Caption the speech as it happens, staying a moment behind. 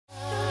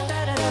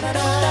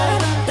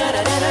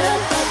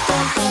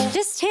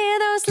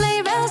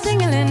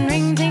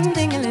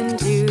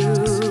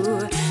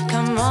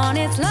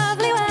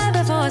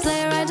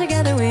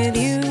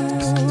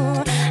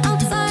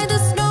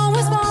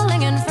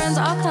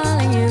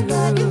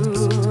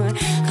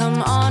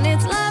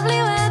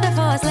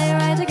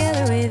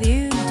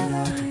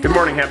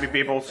morning, happy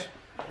peoples.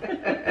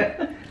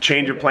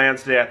 Change of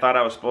plans today. I thought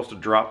I was supposed to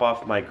drop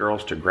off my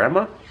girls to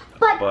Grandma.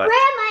 But Grandma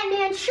and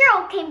Aunt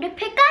Cheryl came to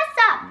pick us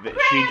up.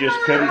 She just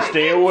couldn't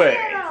stay away.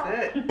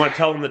 Want to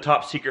tell them the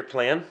top secret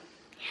plan?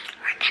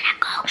 We're gonna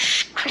go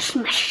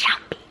Christmas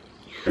shopping.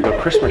 We're gonna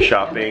go Christmas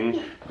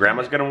shopping.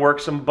 Grandma's gonna work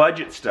some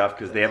budget stuff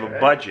because they have a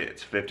budget.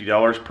 It's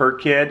 $50 per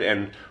kid.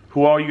 And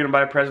who all are you gonna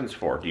buy presents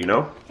for? Do you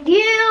know?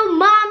 You,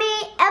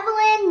 Mommy,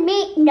 Evelyn,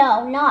 me.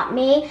 No, not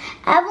me.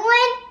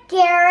 Evelyn,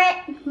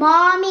 Garrett,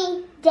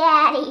 Mommy,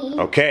 Daddy.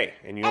 Okay,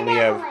 and you only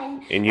have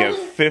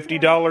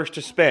 $50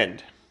 to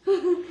spend.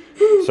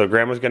 So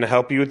Grandma's gonna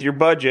help you with your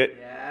budget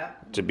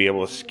to be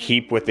able to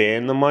keep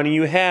within the money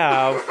you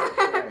have,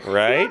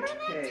 right? Remember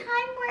that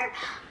time where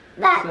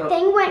that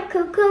thing went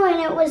cuckoo and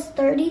it was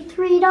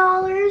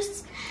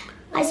 $33?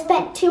 I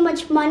spent too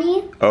much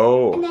money.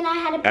 Oh. And then I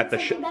had to put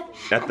something back.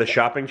 At the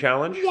shopping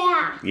challenge?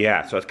 Yeah.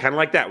 Yeah, so it's kind of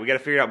like that. We got to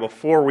figure it out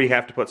before we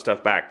have to put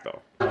stuff back,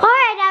 though. All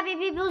right, happy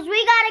peoples,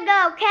 we gotta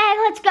go, okay?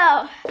 Let's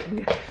go.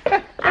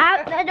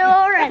 Out the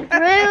door and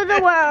through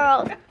the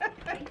world.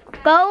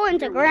 Go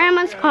into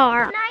Grandma's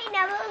car. I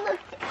never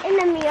looked in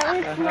the mirror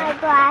with my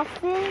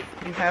glasses.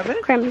 You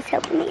haven't? Grandma's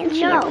helping me and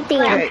she'll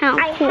damn how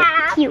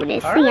cute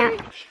is All right.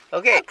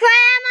 Okay.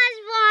 Grandma's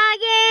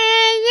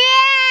vlogging, yeah!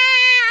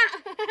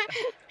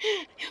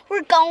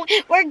 We're going.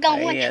 Hey, Where are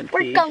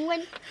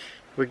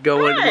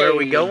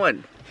we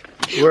going?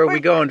 Where are we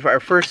going for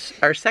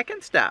our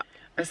second stop?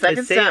 Our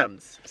second stop.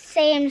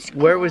 Sam's.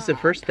 Where was the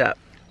first stop?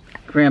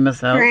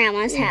 Grandma's house.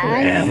 Grandma's house.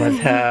 Grandma's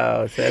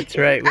house. That's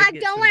right. I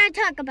don't want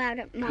to talk about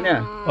it, Mom.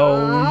 Yeah.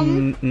 Oh,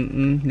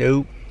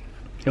 nope.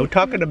 No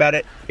talking about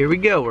it. Here we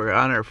go. We're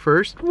on our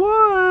first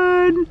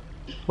one.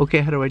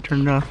 Okay, how do I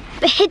turn it off?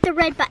 Hit the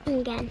red button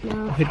again.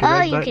 No. Hit the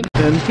red button.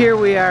 And here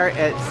we are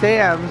at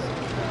Sam's.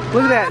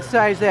 Look at that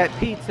size of that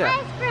pizza.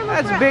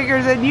 That's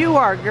bigger than you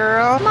are,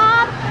 girl.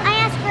 Mom, I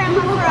asked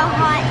Grandma for a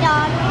hot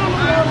dog and a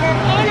yogurt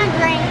and a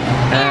drink.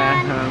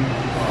 And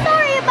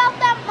sorry about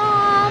that,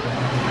 Mom.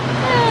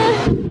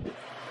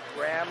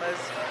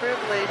 Grandma's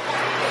privilege.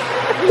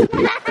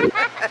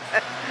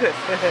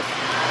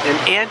 And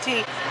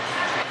Auntie.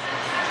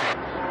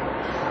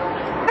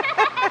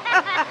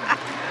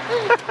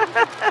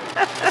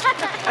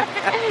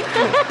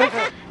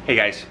 Hey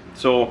guys,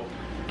 so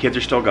kids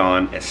are still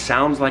gone. It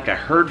sounds like I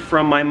heard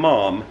from my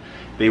mom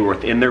they were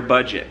within their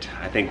budget.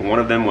 I think one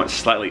of them went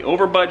slightly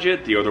over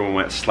budget, the other one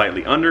went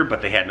slightly under,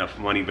 but they had enough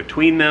money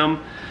between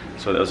them.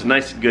 So that was a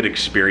nice, good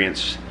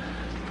experience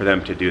for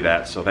them to do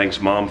that. So thanks,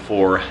 Mom,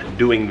 for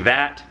doing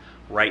that.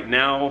 Right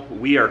now,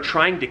 we are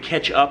trying to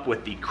catch up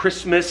with the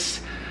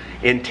Christmas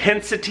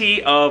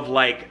intensity of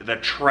like the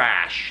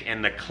trash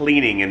and the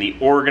cleaning and the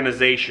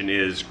organization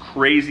is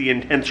crazy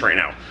intense right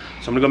now.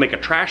 So I'm gonna go make a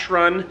trash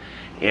run,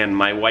 and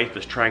my wife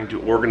is trying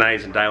to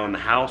organize and dial in the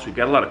house. We've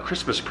got a lot of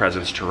Christmas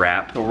presents to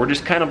wrap. So we're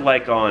just kind of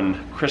like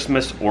on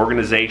Christmas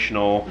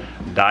organizational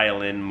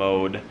dial-in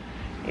mode.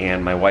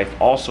 And my wife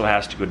also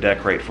has to go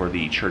decorate for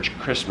the church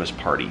Christmas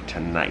party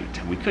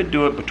tonight. We could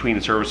do it between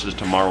the services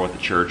tomorrow at the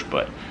church,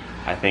 but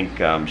I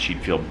think she'd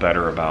feel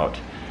better about,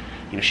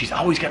 you know, she's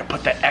always got to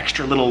put that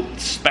extra little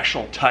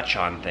special touch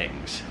on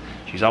things.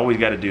 She's always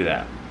got to do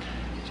that.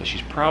 So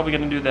she's probably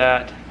going to do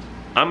that.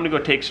 I'm going to go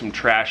take some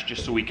trash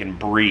just so we can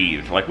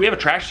breathe. Like, we have a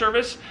trash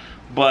service,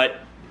 but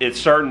it's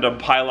starting to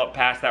pile up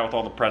past that with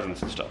all the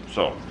presents and stuff.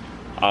 So,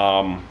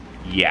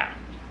 yeah.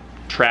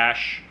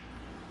 Trash,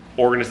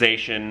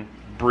 organization,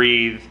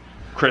 breathe,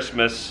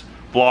 Christmas,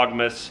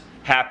 Vlogmas,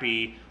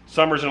 happy,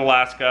 summers in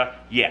Alaska,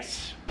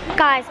 yes.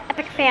 Guys,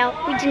 epic fail.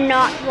 We did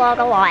not vlog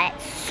a lot.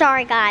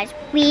 Sorry, guys.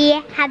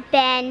 We have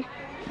been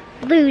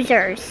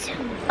losers.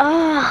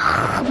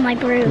 Oh, my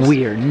bruise.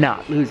 We are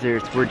not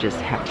losers. We're just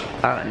having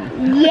fun.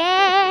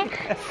 Yeah.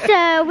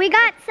 So we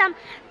got some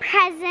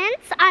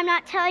presents. I'm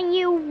not telling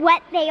you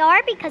what they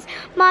are because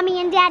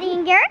Mommy and Daddy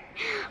and Garrett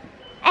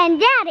and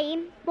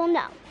Daddy will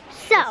know.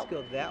 So let's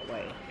go that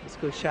way. Let's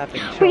go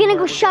shopping. We're gonna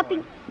go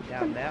shopping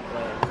down that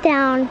way.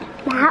 Down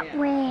that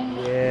way.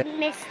 Yeah.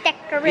 Miss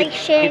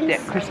Decorations. Get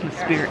that Christmas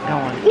spirit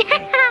going.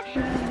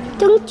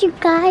 Don't you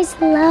guys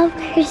love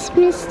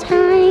Christmas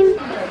time?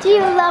 Do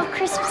you love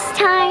Christmas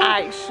time?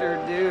 I sure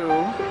do.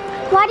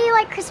 Why do you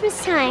like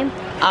Christmas time?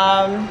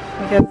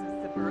 Because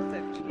it's the birth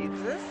of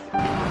Jesus.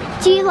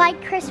 Do you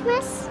like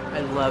Christmas?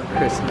 I love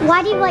Christmas.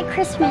 Why do you like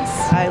Christmas?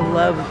 I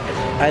love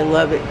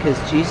it because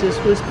Jesus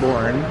was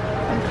born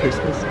on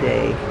Christmas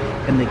Day,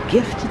 and the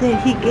gift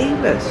that he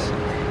gave us,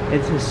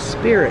 it's a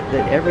spirit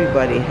that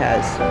everybody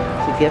has.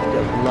 It's a gift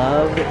of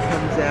love that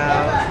comes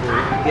out, the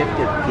gift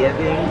of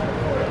giving,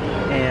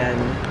 and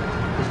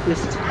it's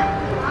just,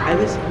 I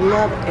just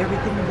love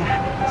everything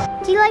about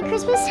it. Do you like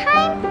Christmas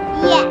time?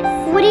 Yes.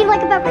 What do you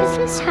like about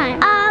Christmas time?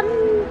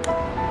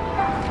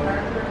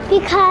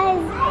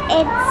 Because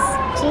it's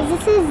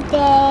Jesus'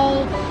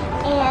 day,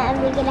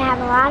 and we're gonna have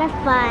a lot of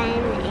fun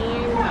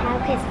and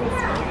have Christmas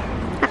here.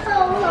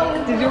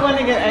 Did you want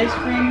to get ice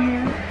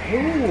cream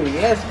here? Oh,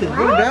 yes, because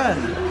we're done.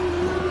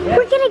 Yes.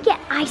 We're gonna get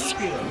ice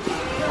cream.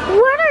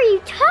 What are you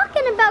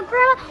talking about,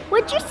 Grandma?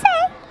 What'd you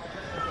say?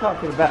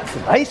 talking about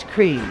some ice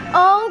cream.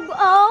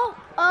 Oh,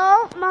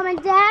 Mom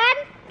and Dad,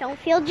 don't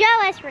feel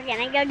jealous. We're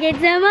gonna go get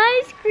some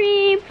ice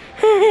cream.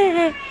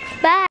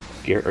 Bye.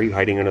 Garrett, are you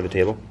hiding under the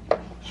table?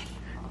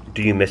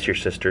 Do you miss your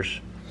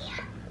sisters?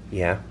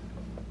 Yeah.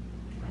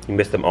 You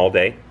miss them all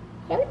day?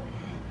 Yep.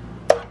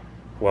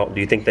 Well, do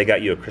you think they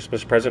got you a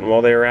Christmas present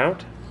while they were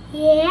out?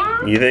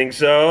 Yeah. You think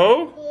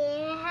so?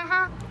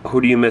 Yeah. Who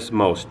do you miss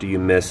most? Do you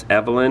miss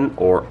Evelyn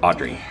or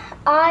Audrey?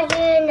 Audrey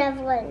and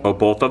Evelyn. Oh,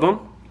 both of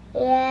them?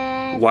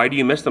 Yeah. Why do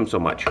you miss them so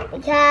much?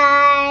 Because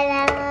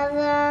I love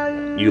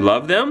them. You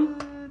love them?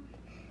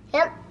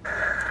 Yep.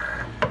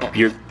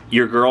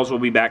 Your girls will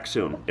be back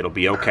soon. It'll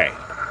be okay.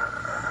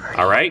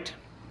 All right?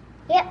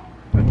 Yep.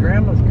 But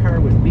Grandma's car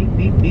was beep,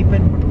 beep,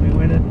 beeping when we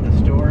went into the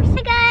stores.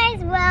 Hey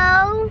guys,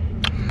 well,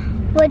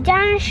 we're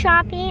done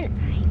shopping.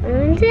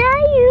 I'm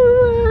tell you,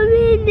 Mom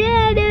and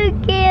Dad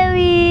will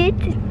carry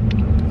it.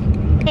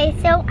 Okay,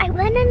 so I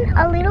went in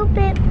a little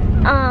bit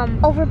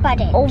over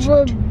budget.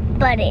 Over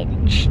budget.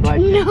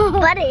 No.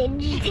 Budget.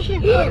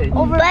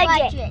 Over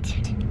budget.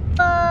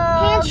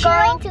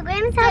 Going to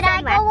Grandma's house. Did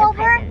I go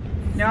over?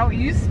 No,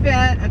 you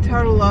spent a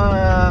total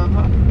of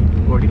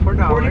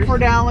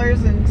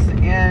 $44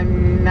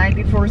 and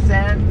 94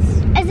 cents.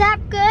 Is that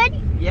good?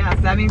 Yes,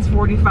 that means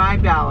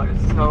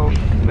 $45. So,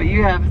 but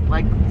you have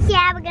like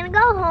Yeah, we're gonna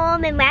go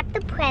home and wrap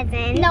the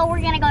presents. No,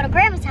 we're gonna go to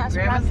Grandma's house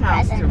Grandma's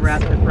house to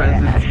wrap the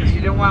presents because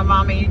you don't want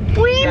Mommy.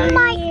 We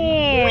might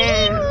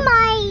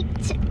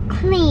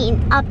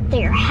clean up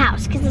their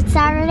house because it's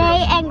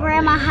Saturday and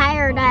Grandma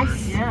hired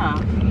us. Yeah.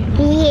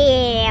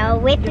 Yeah,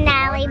 with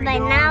Nally, but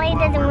Nally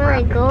doesn't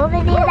really go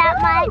over there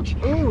that much.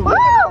 Ooh. Woo!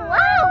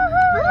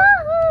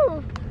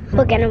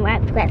 We're gonna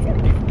wrap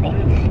presents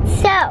there.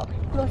 So,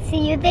 we'll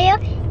see you there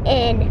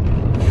in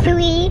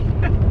 3,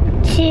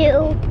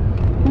 2,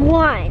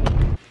 1.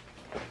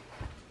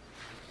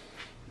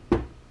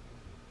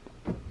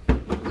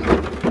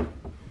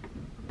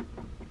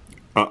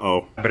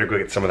 Uh-oh. I better go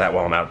get some of that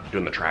while I'm out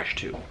doing the trash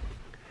too.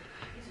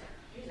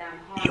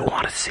 You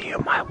want to see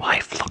what my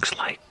wife looks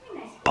like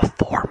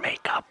before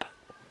makeup?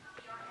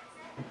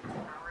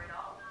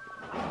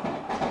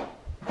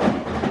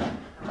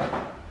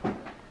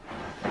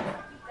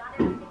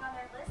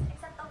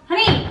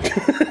 Honey!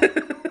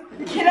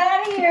 Get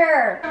out of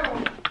here!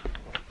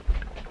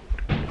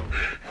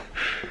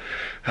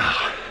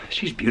 Oh,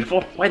 she's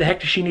beautiful. Why the heck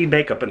does she need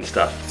makeup and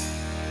stuff?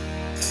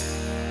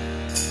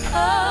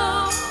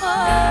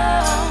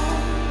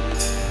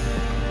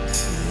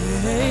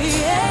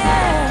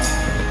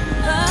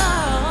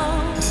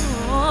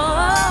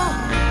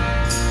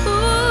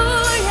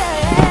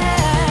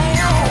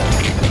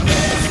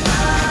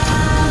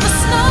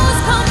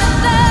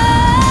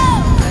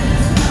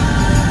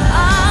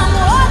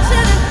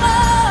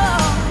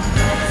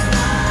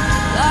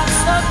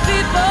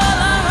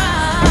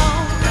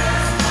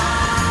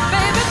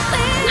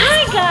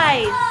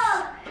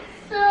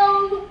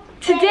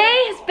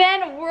 Today has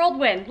been a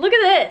whirlwind. Look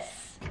at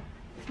this.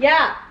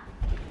 Yeah,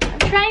 I'm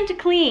trying to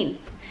clean.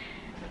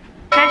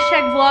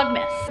 Hashtag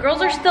Vlogmas.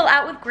 Girls are still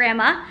out with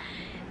Grandma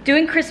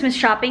doing Christmas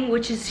shopping,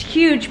 which is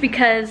huge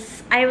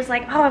because I was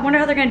like, oh, I wonder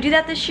how they're gonna do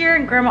that this year,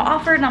 and Grandma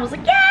offered, and I was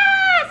like,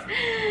 yes!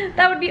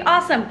 That would be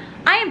awesome.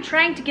 I am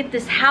trying to get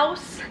this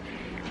house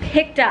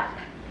picked up.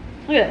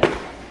 Look at this.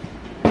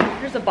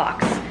 Here's a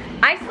box.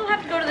 I still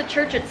have to go to the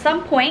church at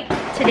some point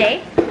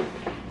today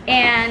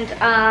and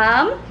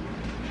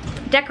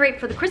decorate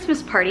for the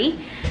Christmas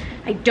party.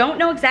 I don't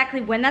know exactly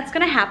when that's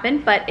gonna happen,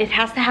 but it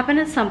has to happen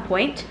at some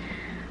point.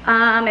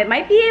 It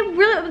might be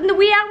really in the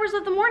wee hours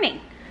of the morning.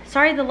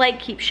 Sorry the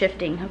light keeps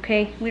shifting,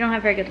 okay? We don't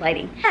have very good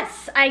lighting.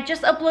 Yes, I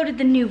just uploaded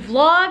the new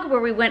vlog where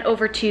we went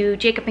over to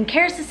Jacob and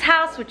Karis's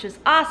house, which was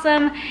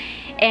awesome.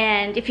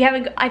 And if you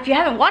haven't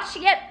watched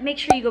it yet, make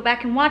sure you go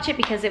back and watch it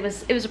because it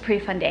was a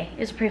pretty fun day. It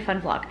was a pretty fun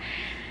vlog.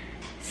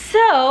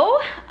 So,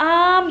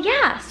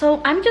 yeah,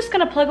 so I'm just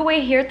gonna plug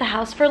away here at the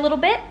house for a little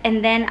bit,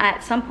 and then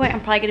at some point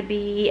I'm probably gonna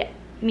be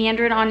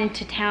meandering on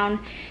into town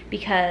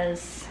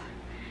because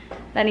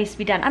that needs to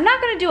be done. I'm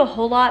not gonna do a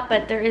whole lot,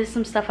 but there is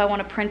some stuff I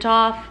wanna print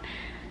off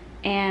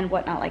and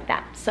whatnot like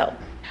that. So,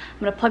 I'm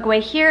gonna plug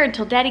away here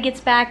until Daddy gets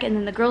back, and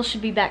then the girls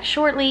should be back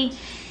shortly,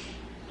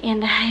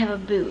 and I have a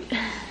boot.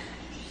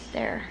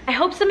 There. I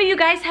hope some of you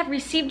guys have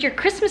received your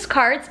Christmas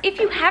cards. If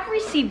you have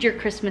received your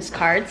Christmas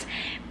cards,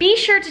 be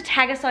sure to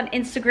tag us on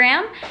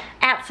Instagram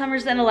at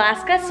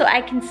SomersInAlaska so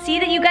I can see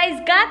that you guys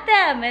got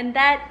them and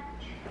that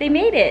they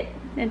made it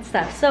and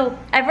stuff. So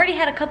I've already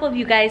had a couple of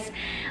you guys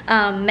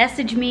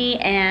message me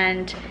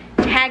and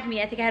tag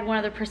me. I think I had one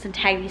other person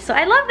tag me. So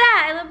I love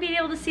that. I love being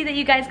able to see that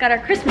you guys got our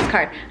Christmas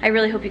card. I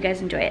really hope you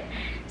guys enjoy it.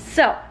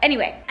 So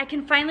anyway, I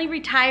can finally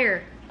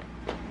retire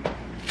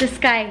this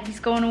guy. He's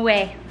going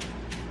away.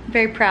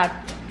 Very proud,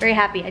 very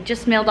happy. I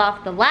just mailed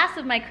off the last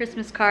of my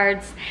Christmas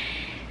cards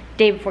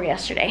day before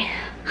yesterday.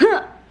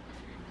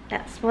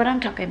 That's what I'm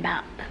talking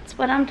about. That's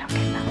what I'm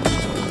talking about.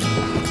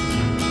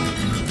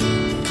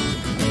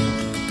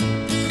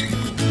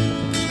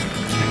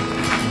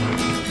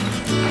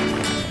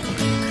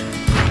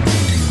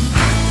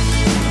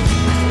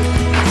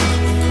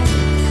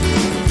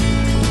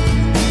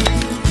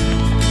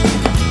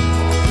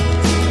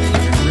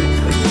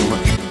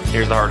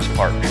 the hardest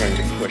part, trying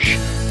to push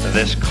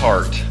this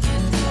cart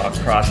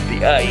across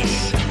the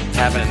ice,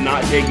 having it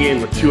not dig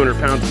in with 200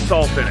 pounds of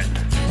salt in it.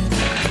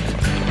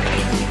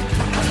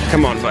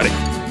 Come on, buddy.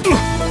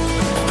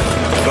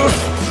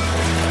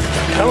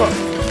 Come on.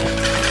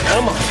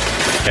 Come on.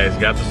 Guys,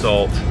 got the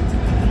salt.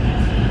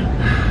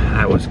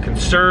 I was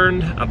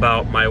concerned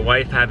about my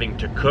wife having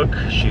to cook.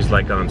 She's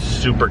like on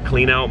super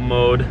clean out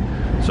mode.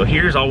 So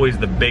here's always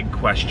the big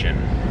question.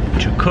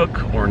 To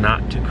cook or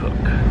not to cook?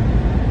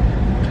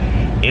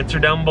 Answer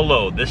down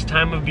below. This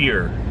time of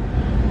year,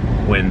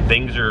 when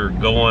things are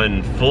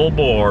going full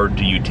bore,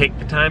 do you take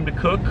the time to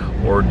cook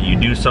or do you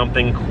do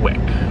something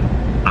quick?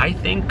 I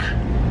think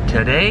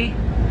today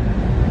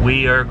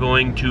we are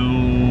going to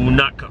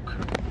not cook.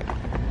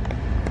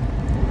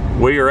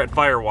 We are at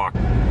Firewalk.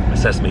 A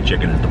sesame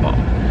chicken at the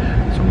bottom.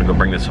 So I'm gonna go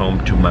bring this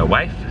home to my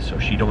wife so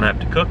she don't have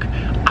to cook.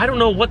 I don't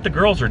know what the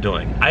girls are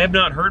doing. I have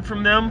not heard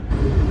from them.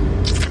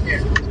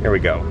 Here we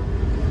go.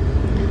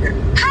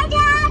 Hi,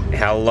 Dad.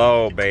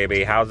 Hello,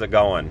 baby. How's it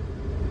going?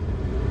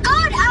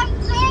 Good.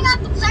 I'm clearing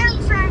up the clearing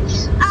for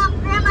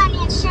Grandma and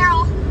Aunt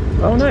Cheryl.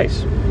 Oh,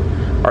 nice.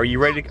 Are you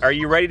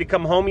ready to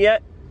come home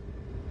yet?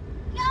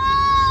 No.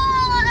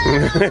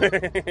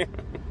 gotta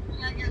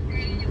get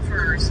paid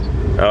first.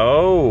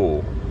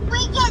 Oh. We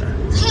get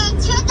paid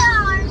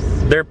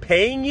 $2. They're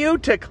paying you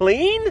to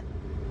clean?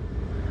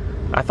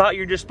 I thought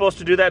you were just supposed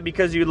to do that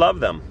because you love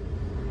them.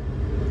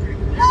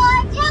 No,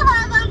 I do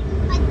love them.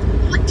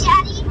 But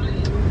Daddy.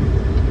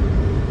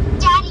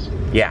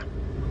 Yeah.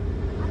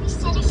 Mommy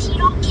said if you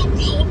don't get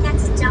paid,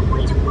 that's a dumb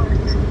way to work.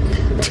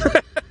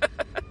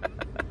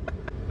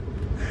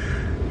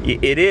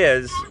 It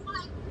is,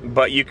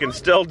 but you can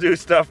still do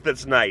stuff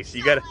that's nice.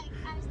 You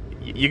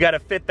gotta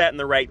fit that in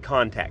the right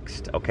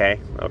context, okay?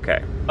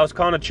 Okay. I was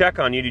calling to check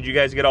on you. Did you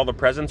guys get all the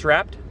presents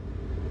wrapped?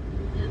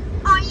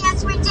 Oh,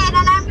 yes, we did, and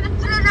I'm going to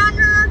put it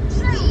under our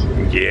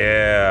tree.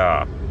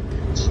 Yeah.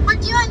 We're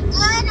doing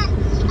good,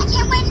 and I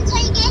can't wait until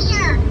you get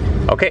here.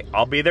 Okay,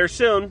 I'll be there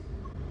soon.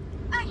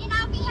 And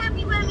I'll be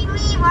happy when we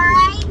leave, all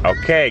right?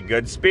 Okay,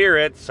 good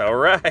spirits, all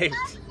right.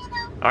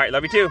 All right,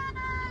 love you too.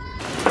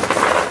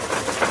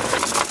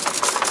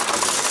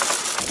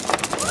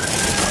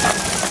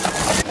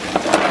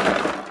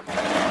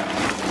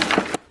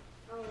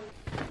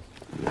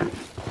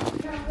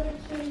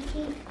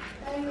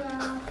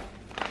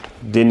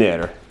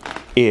 Dinner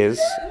is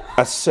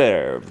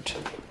served.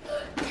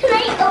 Can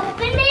I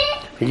open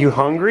it? Are you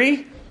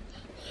hungry?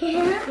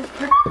 Yeah.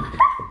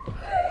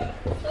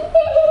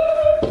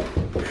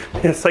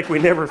 It's like we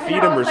never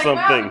feed him or something.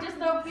 Wow, we just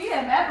don't feed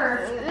him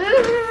ever.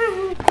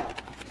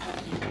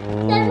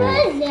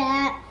 What is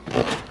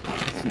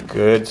that?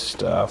 Good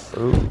stuff.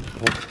 Ooh,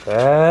 look at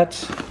that.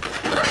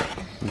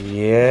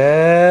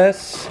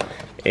 Yes.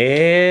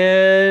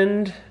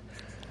 And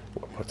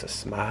what's a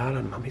smile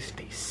on Mommy's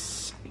face?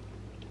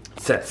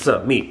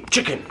 Sesame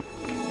chicken.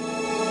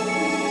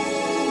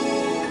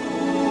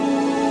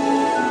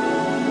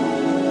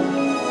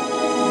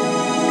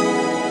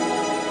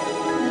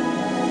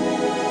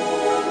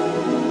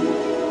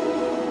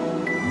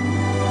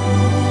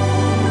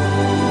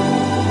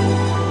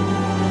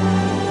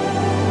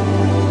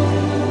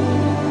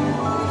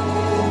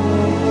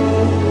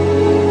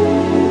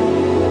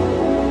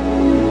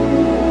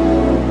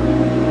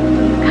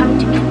 Come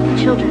to get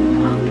the children.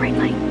 Oh, bright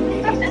light.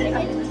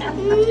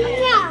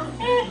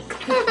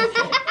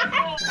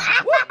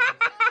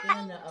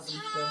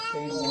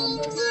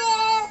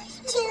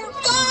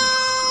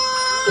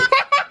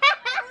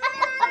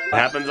 What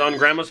happens on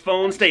Grandma's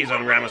phone stays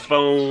on Grandma's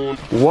phone.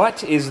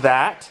 What is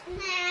that?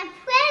 My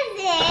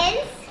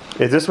presents.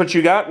 Is this what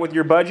you got with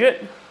your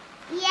budget?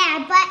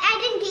 Yeah, but I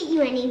didn't get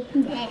you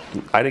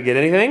anything. I didn't get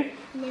anything?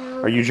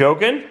 No. Are you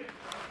joking?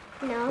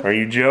 No. Are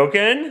you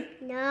joking?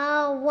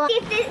 No.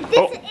 This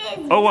Oh. is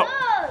Oh, wow.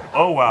 yours.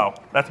 Oh, wow.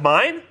 That's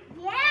mine?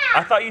 Yeah.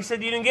 I thought you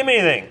said you didn't give me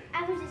anything.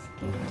 I was just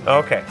kidding.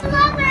 Okay.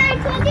 Remember I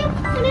told you?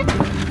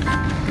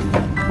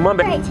 Come on,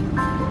 baby. Great.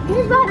 This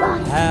is my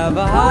box. Have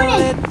a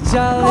holly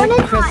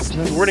jolly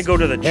Christmas. We're gonna go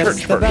to the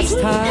church first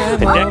and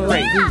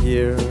decorate.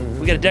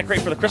 We gotta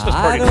decorate for the Christmas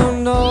I party.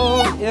 don't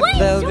know if wait,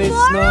 there'll be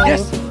tomorrow? snow.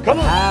 Yes, come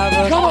on, Have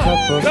a come on,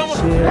 cup of come on.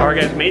 cheer. All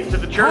right, guys, made it to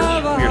the church.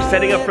 We are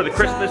setting up for the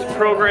Christmas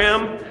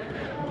program.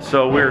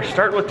 So we're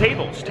starting with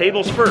tables.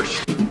 Tables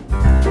first.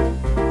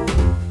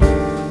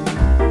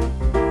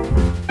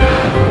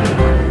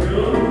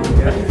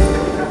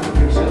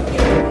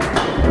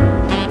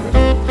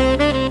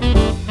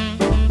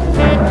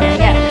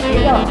 Yeah, here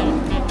you go.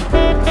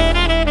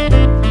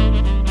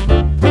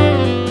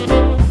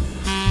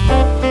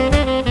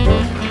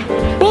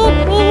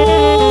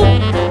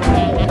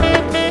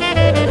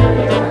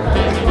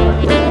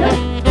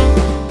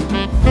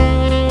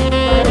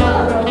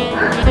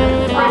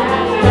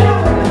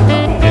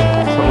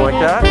 Something like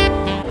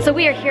that. So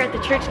we are here at the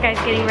church, guys,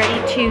 getting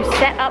ready to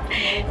set up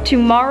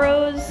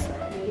tomorrow's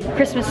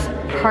Christmas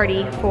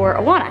party for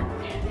Awana.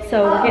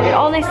 So we're getting it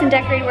all nice and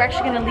decorated. We're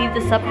actually gonna leave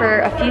this up for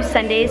a few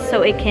Sundays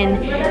so it can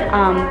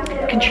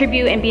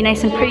contribute and be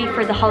nice and pretty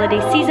for the holiday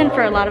season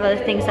for a lot of other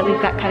things that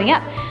we've got coming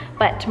up.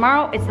 But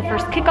tomorrow is the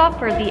first kickoff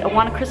for the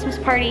Awana Christmas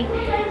party.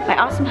 My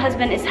awesome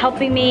husband is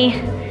helping me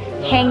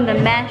hang the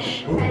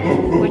mesh,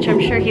 which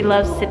I'm sure he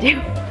loves to do.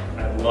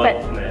 I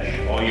love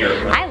mesh all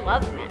year. I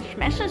love mesh.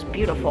 Mesh is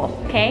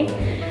beautiful, okay?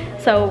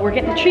 So we're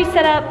getting the tree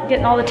set up,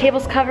 getting all the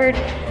tables covered,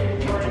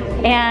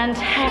 and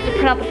I have to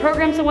print out the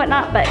programs and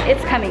whatnot, but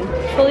it's coming.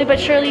 Slowly but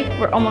surely,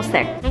 we're almost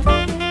there.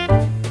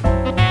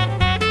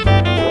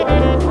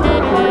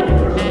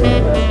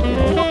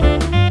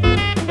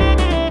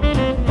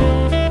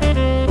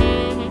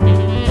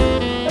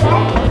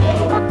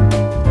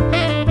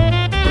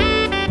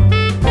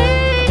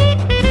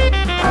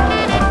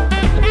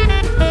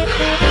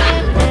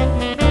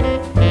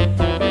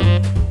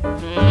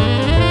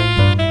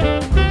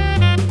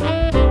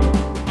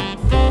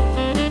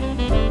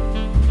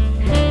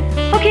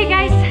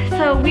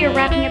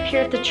 Here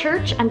at the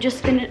church. I'm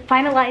just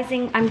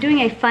finalizing, I'm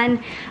doing a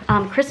fun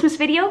Christmas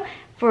video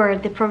for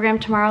the program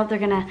tomorrow. They're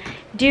gonna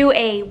do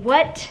a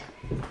what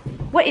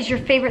is your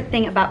favorite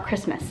thing about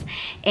Christmas?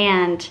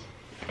 And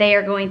they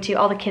are going to,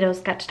 all the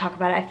kiddos got to talk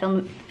about it. I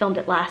filmed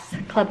it last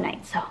club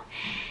night. So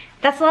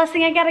that's the last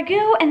thing I gotta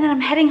go, and then I'm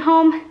heading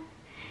home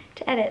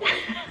to edit.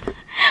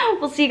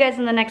 We'll see you guys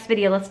in the next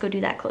video. Let's go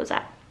do that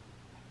closeout.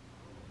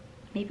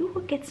 Maybe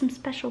we'll get some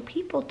special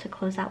people to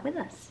close out with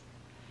us.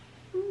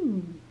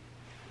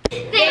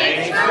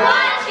 Thanks for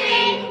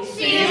watching.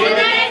 See you in the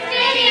next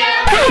video.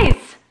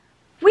 Guys,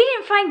 we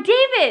didn't find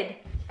David.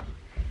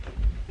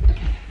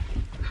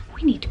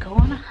 We need to go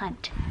on a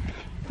hunt.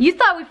 You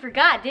thought we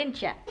forgot,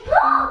 didn't you?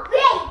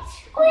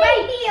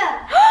 Right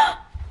here.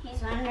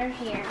 He's under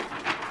here.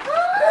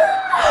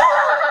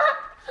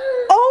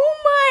 Oh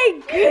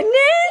my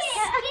goodness!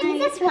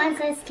 Jesus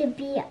wants us to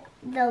be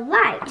the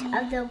light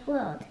of the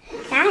world.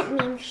 That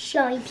means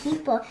showing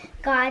people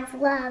God's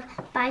love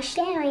by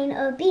sharing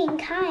or being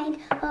kind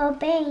or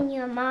obeying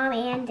your mom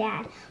and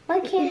dad.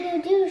 What can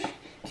you do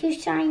to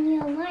shine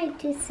your light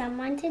to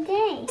someone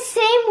today?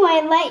 Same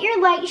way, let your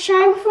light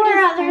shine for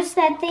others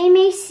that they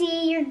may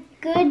see your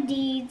good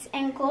deeds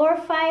and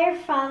glorify your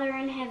Father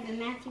in heaven.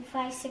 Matthew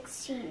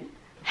 5:16.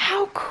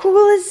 How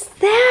cool is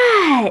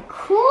that?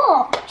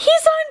 Cool.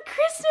 He's on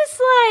Christmas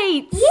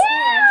lights.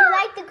 Yeah. Do you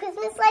like the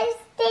Christmas lights,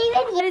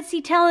 David? What is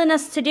he telling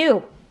us to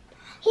do?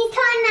 He's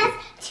telling us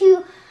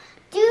to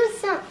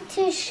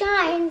to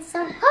shine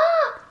some.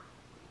 Oh,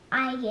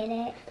 I get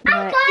it. You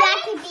have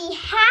to be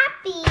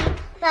happy,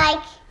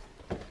 like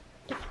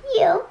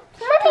you.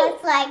 Mommy,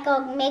 like go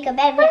make a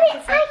bed.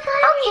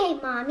 Okay,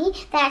 Mommy,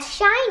 that's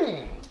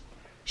shining.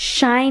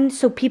 Shine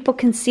so people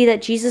can see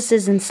that Jesus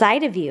is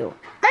inside of you.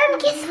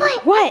 Guess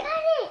what? What? I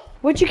got it.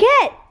 What'd you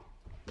get?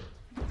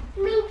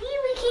 Maybe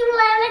we can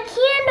light the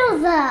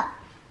candles up.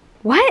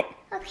 What?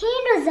 The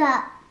candles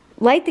up.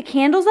 Light the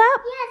candles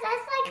up? Yeah,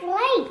 that's like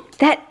light.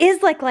 That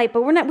is like light,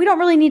 but we don't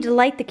really need to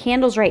light the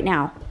candles right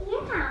now.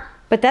 Yeah.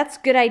 But that's a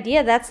good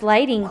idea. That's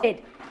lighting.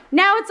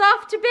 Now it's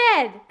off to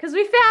bed because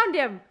we found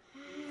him.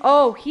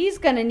 Oh, he's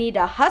gonna need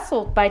to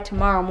hustle by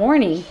tomorrow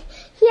morning.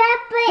 Yeah,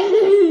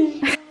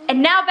 but.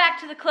 And now back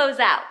to the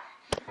closeout.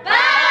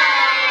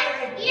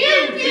 Bye,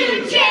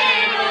 YouTube channel.